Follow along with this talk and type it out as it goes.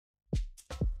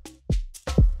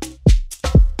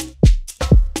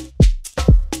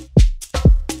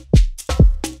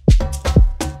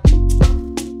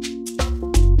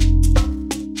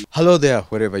Hello there,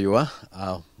 wherever you are.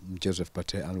 I'm Joseph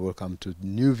Pate, and welcome to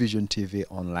New Vision TV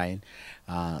Online.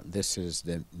 This is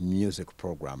the music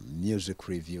program, music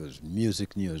reviews,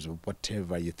 music news,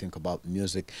 whatever you think about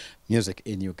music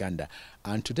in Uganda.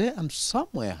 And today I'm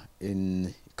somewhere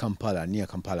in Kampala, near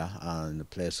Kampala, in a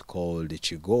place called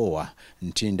Chigowa,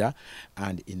 Ntinda,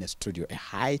 and in a studio, a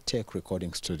high-tech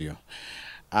recording studio.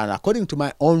 And according to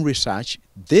my own research,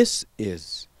 this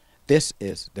is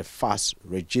the first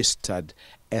registered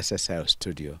SSL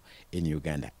studio in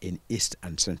Uganda, in East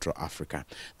and Central Africa.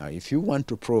 Now, if you want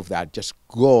to prove that, just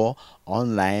go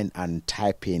online and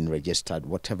type in registered,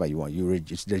 whatever you want. You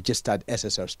registered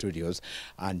SSL studios,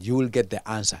 and you will get the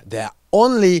answer. There are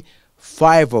only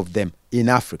 5 of them in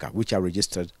Africa which are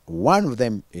registered. One of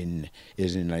them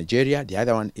is in Nigeria, the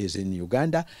other one is in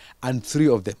Uganda, and 3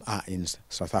 of them are in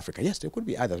South Africa. Yes, there could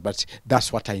be others, but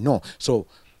that's what I know. So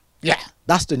yeah,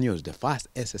 that's the news, the first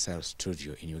SSL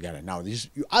studio in Uganda. Now,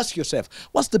 you ask yourself,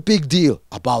 what's the big deal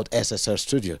about SSL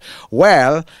studio?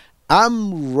 Well,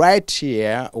 I'm right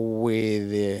here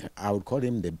with, I would call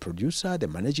him the producer, the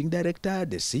managing director,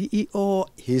 the CEO.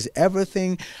 He's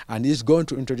everything, and he's going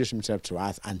to introduce himself to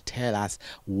us and tell us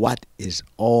what is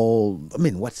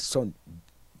what's so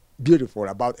beautiful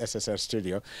about SSL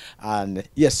studio. And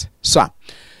yes, sir,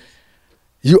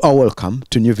 you are welcome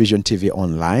to New Vision TV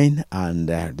Online and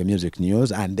the music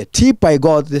news. And the tip I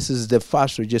got, this is the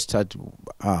first registered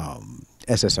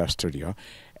SSL studio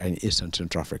in Eastern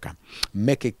Central Africa,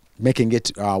 making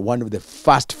it one of the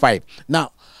first 5.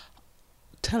 Now,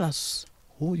 tell us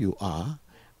who you are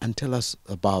and tell us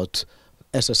about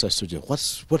SSL studio.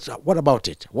 What about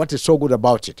it? What is so good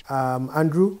about it?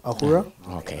 Andrew Ahura.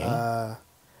 Okay.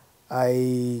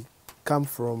 I come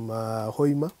from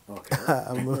Hoima. Okay.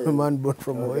 I'm a man born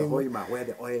from Hoima. Where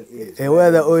the oil is. Where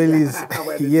the oil is.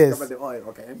 Yes. The oil.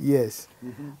 Okay. Yes.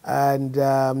 And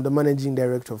I'm the managing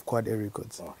director of Quad A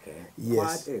Records. Okay.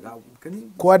 Yes. Quad A. Can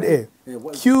you Quad A.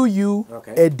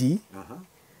 QUAD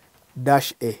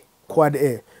dash A. Quad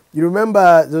A. You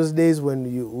remember those days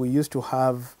when we used to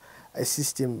have a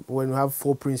system when we have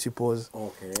 4 principals.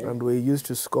 Okay. And we used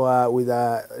to score with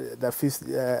the fifth.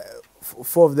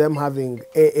 4 of them having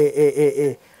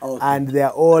A, okay. And they are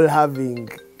all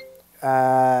having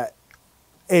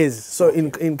A's. So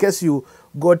in case you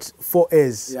got 4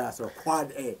 A's. Yeah, so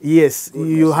quad A. Yes, good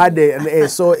you had an A.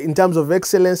 So in terms of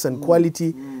excellence and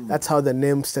quality, that's how the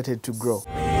name started to grow.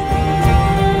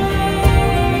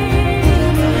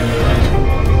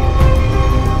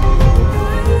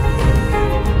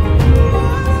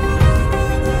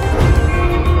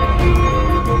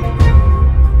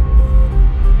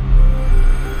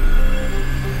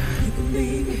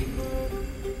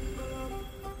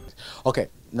 Okay,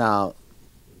 now,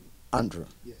 Andrew,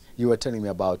 yes, you were telling me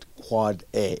about Quad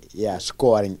A, yeah,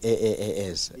 scoring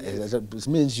AAAs. Yes. It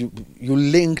means you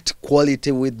linked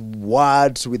quality with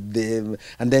words, with the,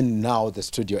 and then now the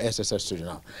studio, SSL studio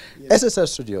now. Yes. SSL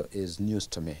studio is news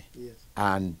to me, yes,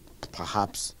 and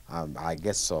perhaps, I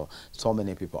guess so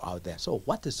many people out there. So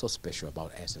what is so special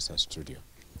about SSL studio?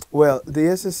 Well, the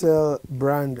SSL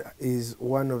brand is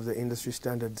one of the industry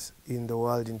standards in the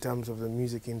world in terms of the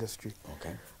music industry.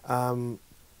 Okay.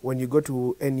 When you go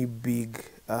to any big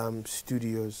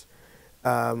studios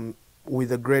with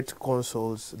the great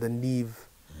consoles, the Neve,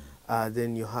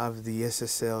 then you have the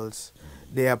SSLs.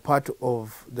 They are part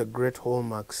of the great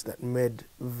hallmarks that made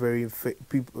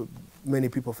many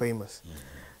people famous.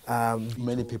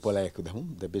 Many people like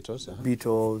whom? The Beatles?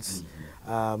 Beatles,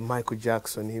 Michael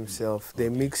Jackson himself. They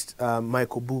mixed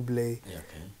Michael Bublé. Yeah,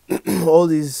 okay. all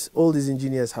these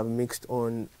engineers have mixed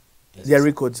on, yes, their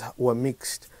records were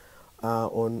mixed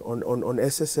on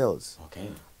SSLs. Okay.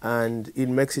 And it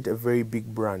makes it a very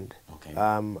big brand. Okay.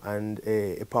 And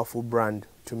a powerful brand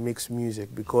to mix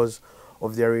music because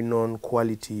of their renowned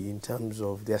quality in terms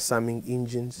of their summing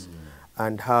engines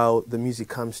and how the music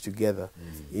comes together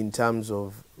in terms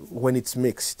of when it's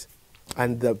mixed,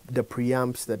 and the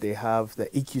preamps that they have, the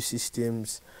EQ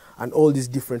systems, and all these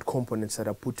different components that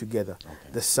are put together. Okay.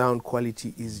 The sound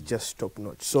quality is just top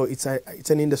notch. So it's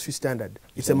an industry standard.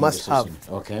 It's a must-have.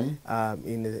 Okay.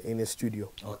 In a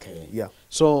studio. Okay. Yeah.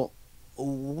 So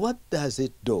what does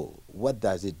it do? What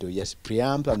does it do? Yes,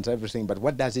 preamp and everything, but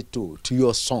what does it do to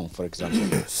your song, for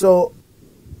example? So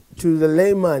to the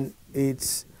layman,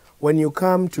 it's when you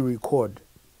come to record,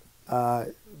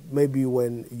 maybe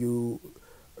when you,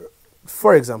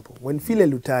 for example, when Phile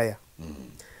Lutaya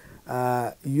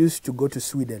used to go to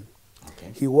Sweden,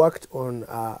 okay, he worked on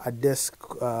a desk,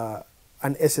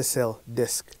 an SSL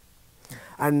desk.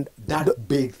 And that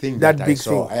big thing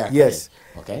yes.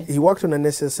 Okay. He worked on an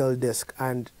SSL desk,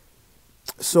 and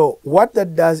so what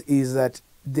that does is that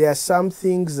there are some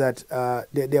things that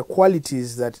there are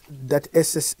qualities that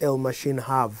SSL machine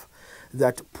have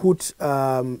that put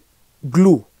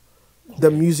glue the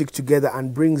music together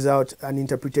and brings out an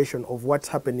interpretation of what's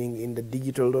happening in the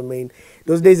digital domain.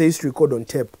 Those days they used to record on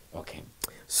tape. Okay.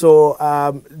 So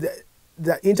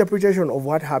the interpretation of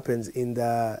what happens in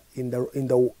the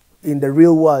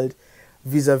real world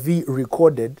vis-a-vis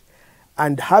recorded,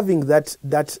 and having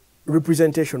that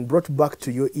representation brought back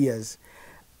to your ears,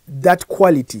 that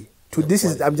quality to this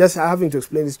quality. I'm just having to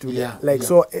explain this to you,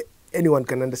 so anyone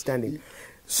can understand it.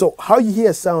 So how you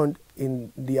hear sound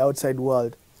in the outside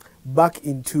world back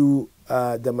into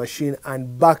the machine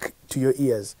and back to your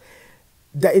ears,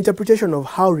 the interpretation of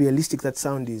how realistic that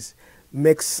sound is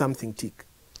makes something tick.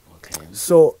 Okay.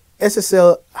 So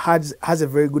SSL has a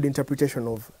very good interpretation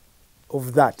of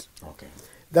that. Okay.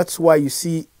 That's why you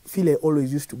see Phile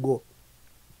always used to go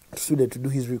to studio to do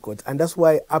his records, and that's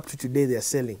why up to today they are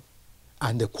selling.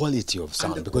 And the quality of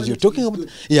sound, because you're talking about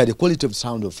the quality of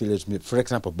sound of Phile's music. For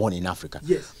example, Born in Africa.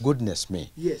 Yes. Goodness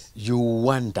me. Yes.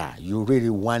 You really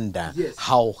wonder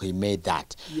how he made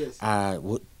that. Yes.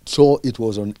 So it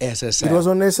was on SSL. It was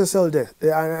on SSL desk,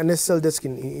 an SSL desk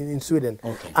in Sweden.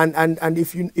 Okay. And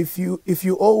if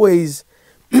you always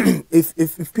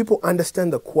if people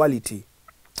understand the quality,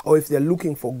 or if they're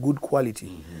looking for good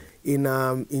quality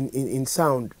in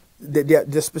sound, there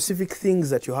are specific things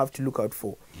that you have to look out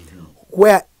for.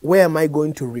 Where am I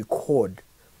going to record?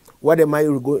 What am I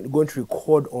going to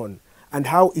record on? And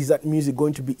how is that music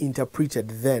going to be interpreted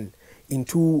then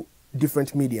into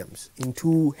different mediums,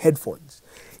 into headphones,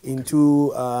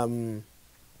 into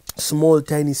small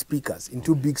tiny speakers,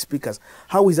 into big speakers?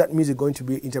 How is that music going to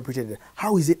be interpreted?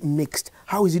 How is it mixed?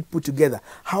 How is it put together?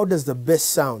 How does the bass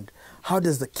sound? How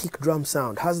does the kick drum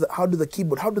sound? How do the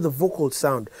keyboard, how do the vocals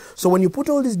sound? So when you put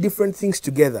all these different things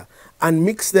together and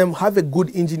mix them, have a good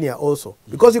engineer also.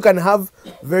 Because you can have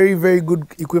very, very good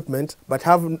equipment, but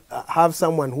have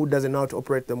someone who doesn't know how to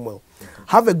operate them well.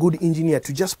 Have a good engineer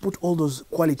to just put all those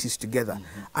qualities together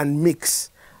and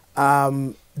mix.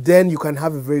 Then you can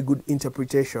have a very good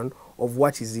interpretation of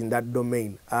what is in that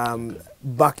domain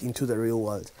back into the real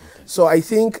world. So I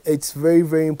think it's very,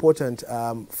 very important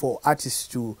for artists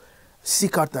to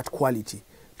seek out that quality,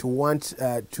 to want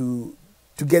to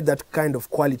get that kind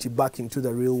of quality back into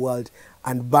the real world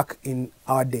and back in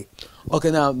our day.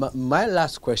 Okay, now my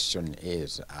last question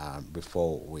is,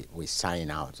 before we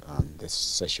sign out this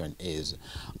session, is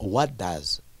what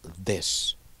does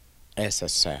this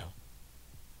SSL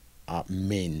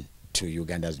mean to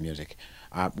Uganda's music?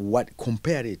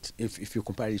 Compare it, if you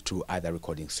compare it to other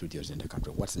recording studios in the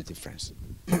country, what's the difference?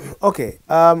 Okay.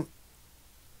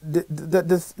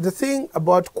 The thing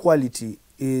about quality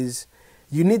is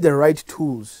you need the right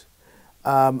tools,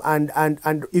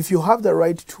 and if you have the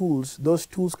right tools, those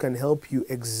tools can help you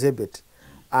exhibit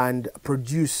and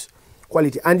produce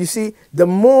quality. And you see, the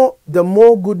more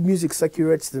good music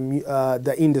circulates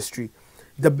the industry,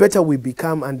 the better we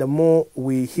become and the more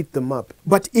we hit them up.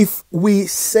 But if we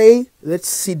say, let's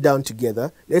sit down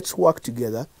together, let's work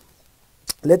together,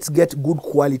 let's get good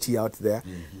quality out there,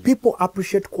 people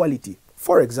appreciate quality.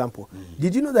 For example,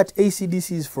 did you know that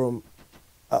AC/DC is from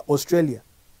Australia?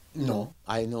 No,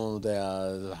 I know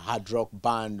the hard rock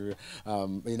band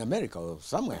in America or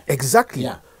somewhere. Exactly.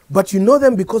 Yeah. But you know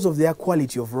them because of their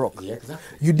quality of rock. Yeah,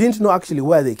 exactly. You didn't know actually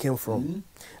where they came from.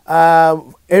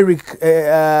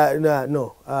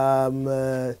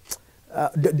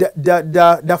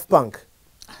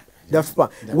 Daft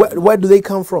Punk. Where do they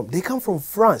come from? They come from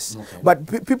France. Okay.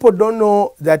 But people don't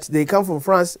know that they come from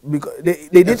France because they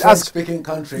didn't ask. Speaking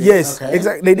country. Yes, okay.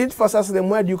 Exactly. They didn't first ask them,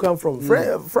 where do you come from?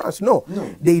 France. No.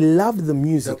 They loved the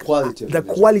music. The quality of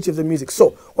quality of the music.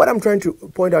 So what I'm trying to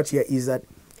point out here is that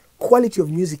quality of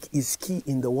music is key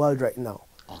in the world right now.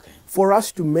 Okay. For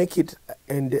us to make it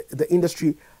and the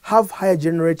industry have higher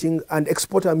generating and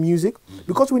export our music,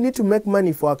 because we need to make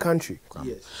money for our country.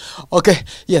 Yes. Okay,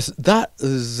 yes, that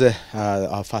is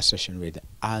our first session with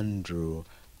Andrew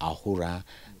Ahura,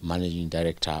 Managing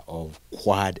Director of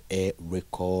Quad A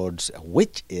Records,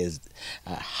 which is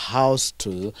house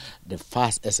to the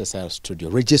first SSL studio,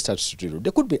 registered studio.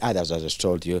 There could be others, as I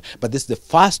told you, but this is the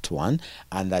first one,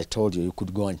 and I told you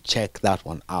could go and check that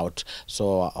one out.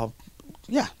 So,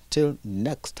 yeah, till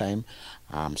next time,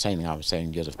 I'm signing out,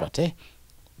 saying Joseph Pate.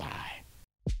 Bye.